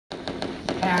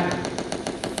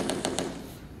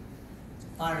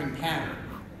firing pattern?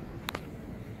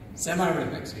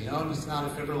 Semi-rhythmic, so you know it's not a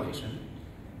fibrillation.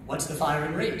 What's the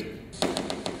firing rate?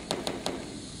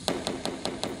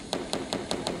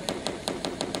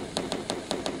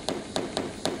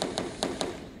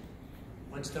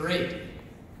 What's the rate?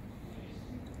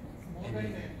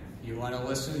 You want to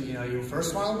listen, you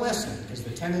first want to listen, because the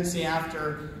tendency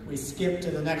after we skip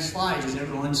to the next slide is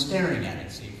everyone staring at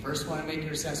it. So you first want to make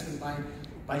your assessment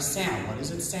by sound. What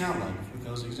does it sound like with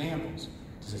those examples?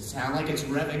 Does it sound like it's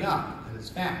revving up, that it's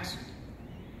fast?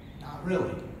 Not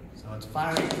really. So it's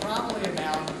firing probably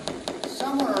about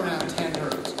somewhere around 10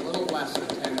 hertz, a little less than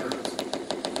 10 hertz,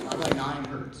 probably 9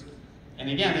 hertz. And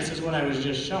again, this is what I was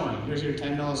just showing. Here's your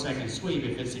 10 millisecond sweep.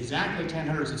 If it's exactly 10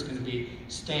 hertz, it's going to be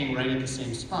staying right at the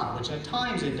same spot, which at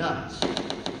times it does.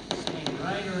 Staying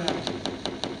right around here.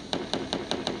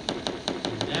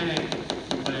 And then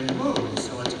but it moves,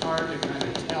 so it's hard to kind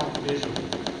of tell visually.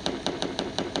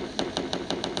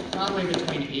 Probably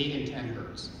between 8 and 10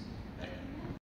 hertz.